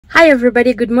Hi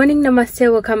everybody, good morning,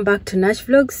 namaste, welcome back to Nash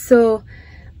Vlogs. So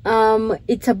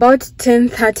it's about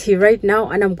 10:30 right now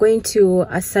and I'm going to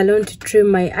a salon to trim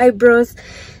my eyebrows.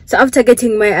 So after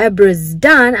getting my eyebrows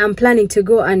done, I'm planning to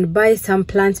go and buy some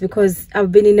plants because I've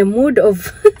been in a mood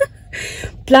of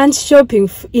plant shopping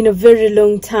in a very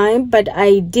long time, but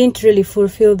I didn't really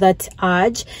fulfill that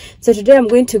urge. So today I'm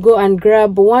going to go and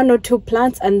grab 1 or 2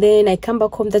 plants and then I come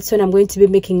back home. That's when I'm going to be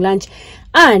making lunch.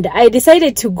 And I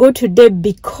decided to go today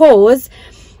because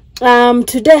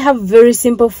today I have very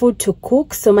simple food to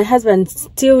cook. So my husband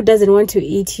still doesn't want to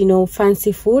eat,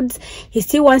 fancy foods. He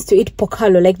still wants to eat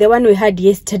pokalo, like the one we had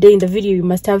yesterday in the video. You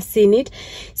must have seen it.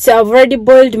 So I've already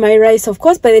boiled my rice. Of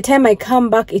course, by the time I come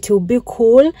back, it will be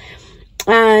cool.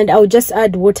 And I'll just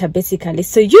add water basically.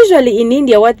 So usually in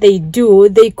India, what they do,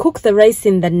 they cook the rice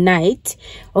in the night,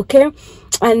 okay?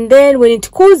 And then when it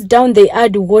cools down, they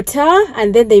add water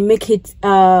and then they make it,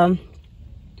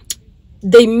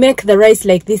 they make the rice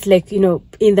like this, like,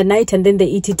 in the night, and then they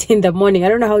eat it in the morning. I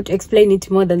don't know how to explain it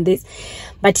more than this.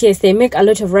 But yes, they make a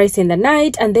lot of rice in the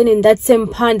night, and then in that same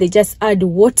pan, they just add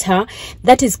water.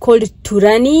 That is called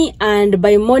turani. And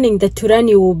by morning, the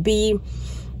turani will be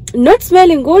not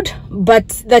smelling good, but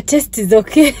the taste is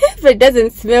okay. But it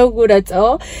doesn't smell good at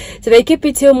all. So they keep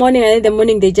it till morning, and in the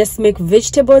morning they just make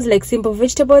vegetables, like simple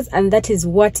vegetables, and that is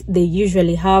what they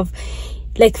usually have,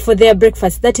 like for their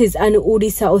breakfast. That is an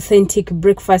Odisha authentic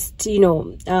breakfast,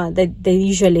 that they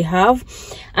usually have.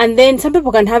 And then some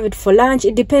people can have it for lunch.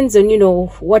 It depends on,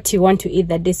 what you want to eat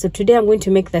that day. So today I'm going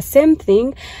to make the same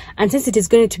thing. And since it is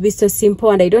going to be so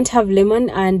simple and I don't have lemon,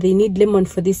 and they need lemon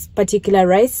for this particular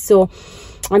rice, so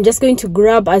I'm just going to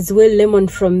grab as well lemon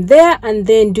from there and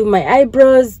then do my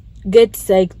eyebrows, get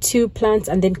like 2 plants,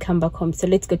 and then come back home. So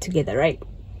let's go together, right?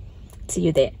 See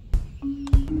you there.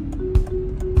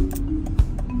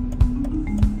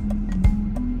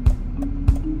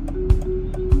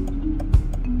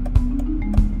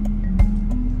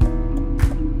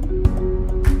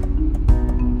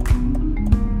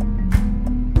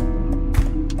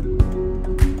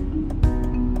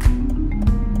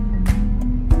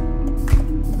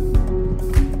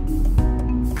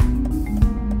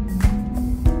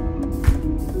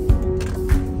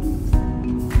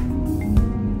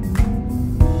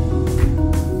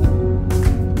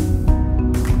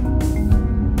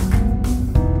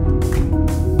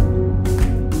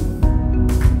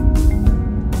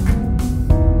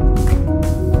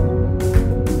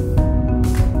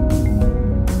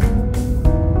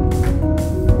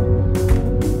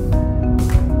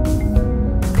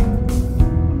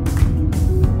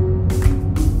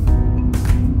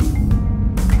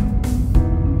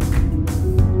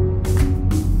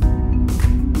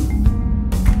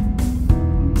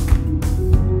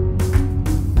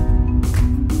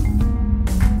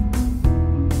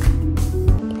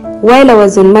 While I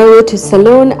was on my way to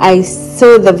salon, I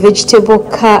saw the vegetable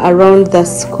car around the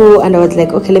school and I was like,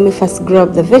 okay, let me first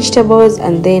grab the vegetables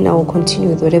and then I will continue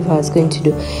with whatever I was going to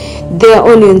do. Their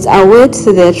onions are wet,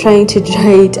 so they're trying to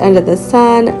dry it under the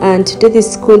sun, and today the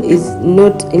school is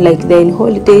not like they're in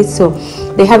holidays, so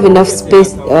they have enough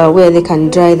space where they can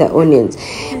dry the onions.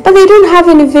 But they don't have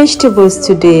any vegetables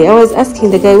today. I was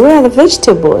asking the guy, where are the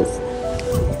vegetables?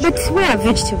 But where are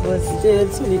vegetables?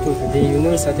 It's little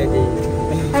today, Saturday.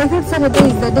 I thought Saturday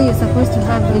is the day you're supposed to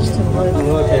have vegetables.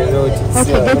 Not a lot.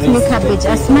 Okay, get me cabbage.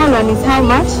 A small one is how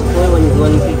much? One is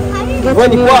 150.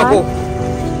 Get me one.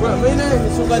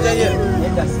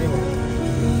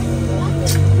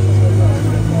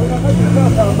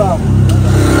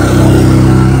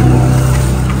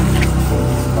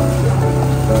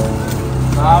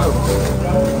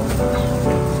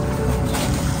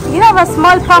 You have a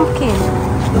small pumpkin.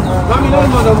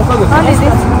 Only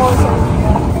this small.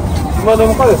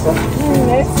 Madam, what is that?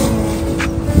 Yes.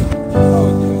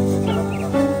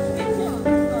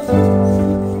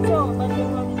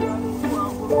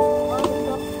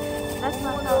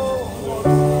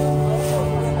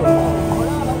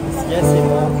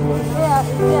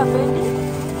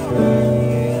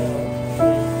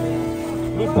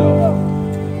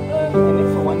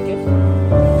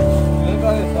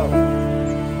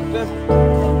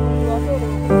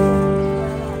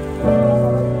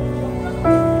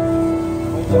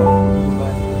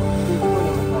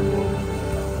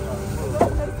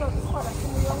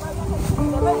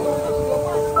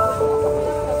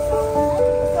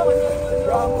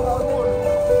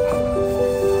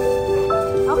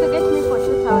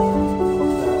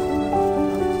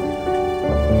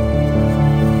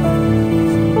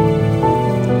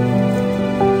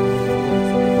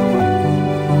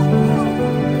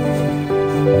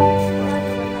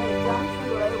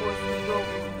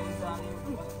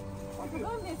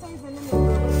 For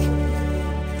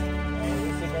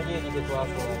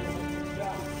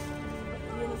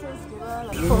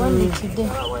only today.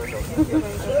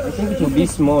 I think it will be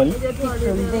small.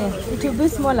 From there. It will be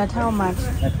small at how much?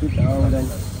 At 2,000.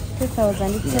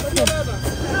 2,000. It's okay.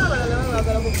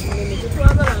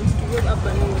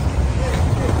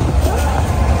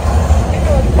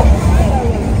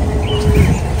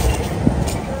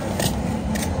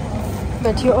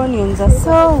 But your onions are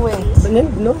so wet.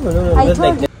 No. I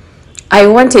told you. I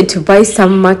wanted to buy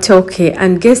some matoke,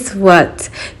 and guess what?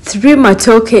 3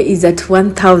 matoke is at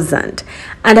 1,000.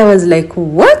 And I was like,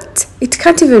 what? It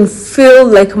can't even feel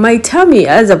like my tummy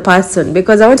as a person,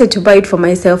 because I wanted to buy it for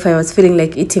myself. I was feeling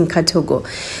like eating katogo.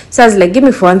 So I was like, give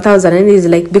me for 1,000. And he's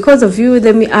like, because of you,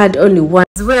 let me add only one.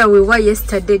 Where we were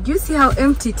yesterday. Do you see how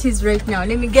empty it is right now?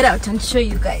 Let me get out and show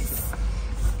you guys.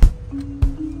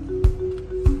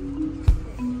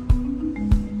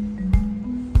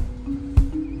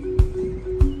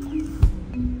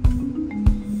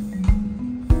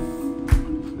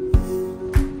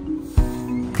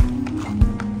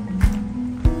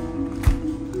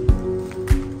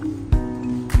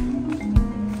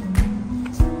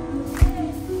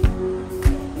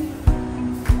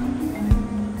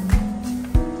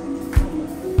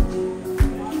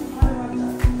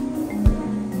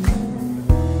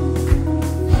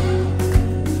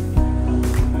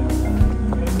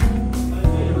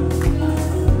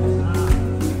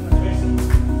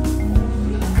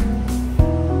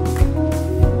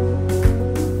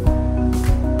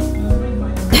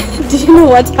 Do you know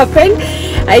what happened?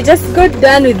 I just got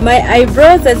done with my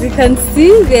eyebrows. As you can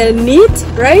see, they're neat,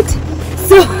 right?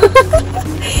 So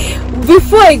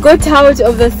before I got out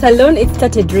of the salon, it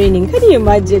started raining. Can you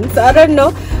imagine? So I don't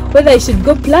know whether I should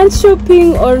go plant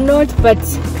shopping or not, but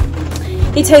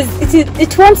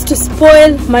it wants to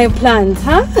spoil my plans,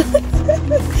 huh?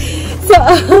 So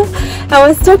I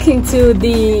was talking to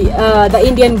the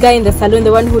Indian guy in the salon,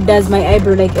 the one who does my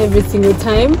eyebrow like every single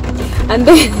time, and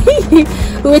then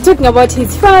we were talking about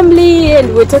his family, and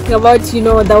we were talking about, you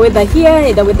know, the weather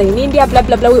here, the weather in India, blah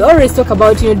blah blah. We always talk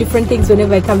about, you know, different things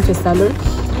whenever I come to a salon.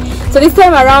 So this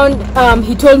time around,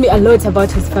 he told me a lot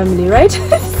about his family, right?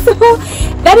 So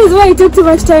that is why I took too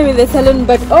much time in the salon.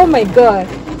 But oh my god,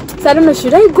 so I don't know,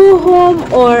 should I go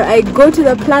home or I go to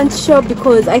the plant shop,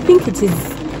 because I think it is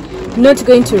not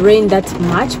going to rain that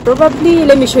much probably.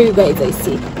 Let me show you guys. I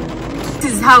see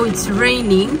this is how it's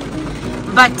raining,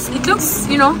 but it looks,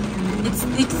 you know,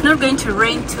 it's not going to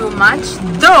rain too much,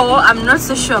 though I'm not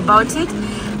so sure about it.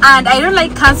 And I don't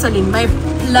like canceling my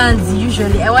plans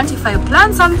usually. I want, if I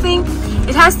plan something,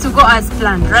 it has to go as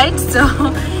planned, right? So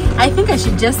I think I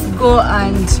should just go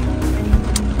and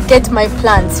get my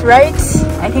plans, right?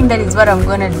 I think that is what I'm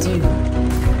gonna do.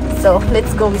 So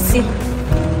let's go. We see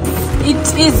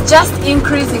it is just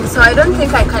increasing, so I don't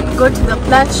think I can go to the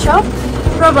plant shop.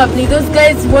 Probably those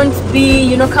guys won't be,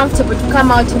 you know, comfortable to come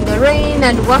out in the rain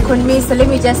and work on me. So let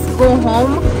me just go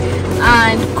home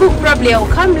and cook. Probably I'll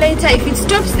come later. If it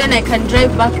stops, then I can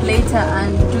drive back later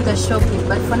and do the shopping.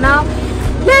 But for now,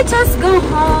 let us go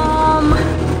home.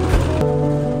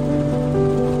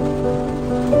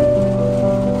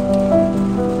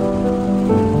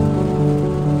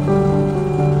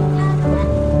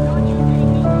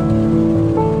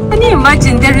 Can you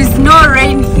imagine there is no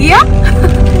rain here?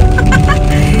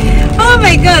 Oh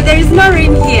my god, there is no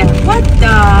rain here. What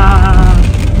the?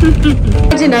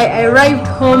 Imagine I arrived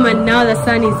home and now the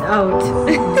sun is out.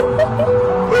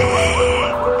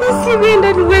 Just living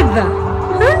that weather.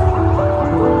 Huh?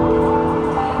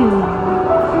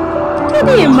 Can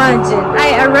you imagine?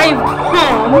 I arrived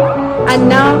home and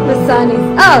now the sun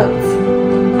is out.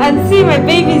 And see, my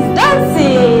baby's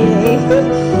dancing.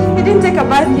 He didn't take a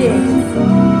bath yet.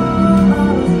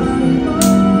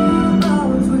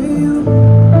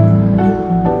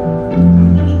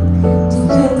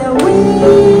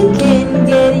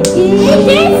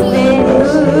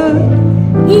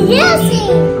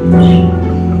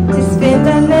 To spend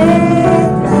the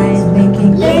night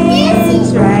making things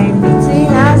right between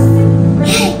us.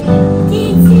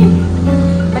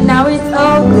 But now it's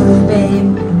all good, babe.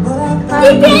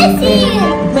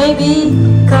 Maybe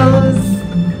cause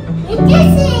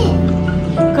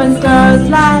girls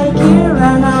like you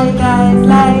run out guys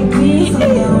like me.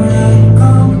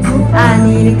 I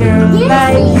need a girl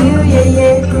like you,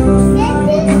 yeah.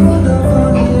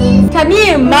 Can you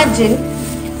imagine?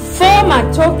 For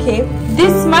matoke,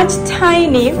 this much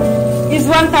tiny is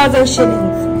 1,000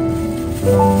 shillings.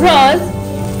 Rose,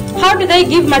 how do they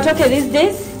give matoke these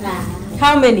days?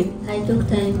 How many? I took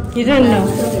time. You don't know.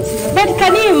 But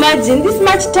can you imagine this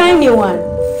much tiny one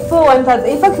for 1,000?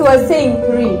 In fact, he was saying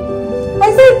 3. Why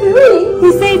said 3.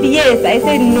 He said yes. I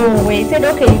said no way. He said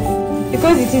okay.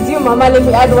 Because it is you, Mama, let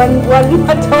me add one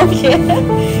matoke.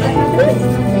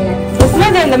 It's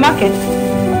not there in the market.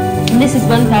 This is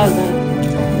 1,000.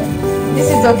 This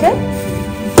is okay?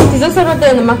 It is also not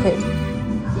there in the market.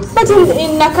 But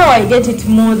in Nakawa I get it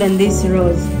more than this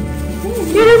rose.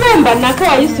 You remember Nakawa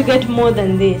I used to get more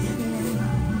than this.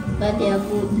 But they are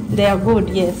good. They are good,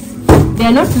 yes. They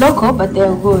are not local, but they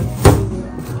are good.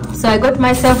 So I got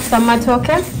myself some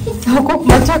matoke. I'll cook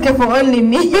matoke for only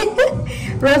me.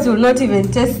 Rose will not even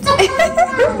taste.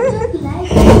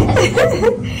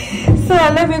 So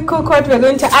let me cook what we're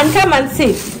going to. And come and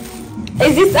see.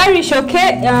 Is this Irish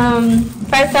okay?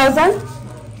 5,000?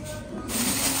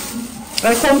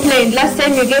 I complained. Last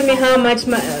time you gave me how much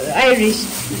Irish.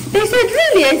 They said,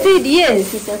 really? I said,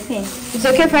 yes. It's okay. It's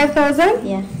okay, 5,000?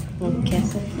 Yeah. Okay.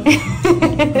 It's okay.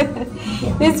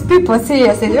 These people,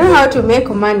 seriously, they know how to make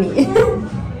money.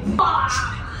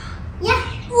 Yeah.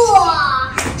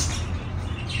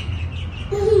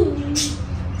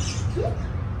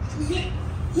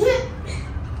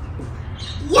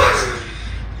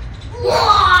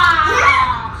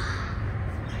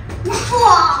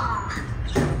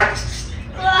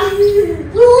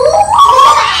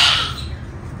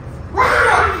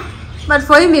 But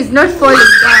for him, it's not falling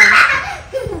down.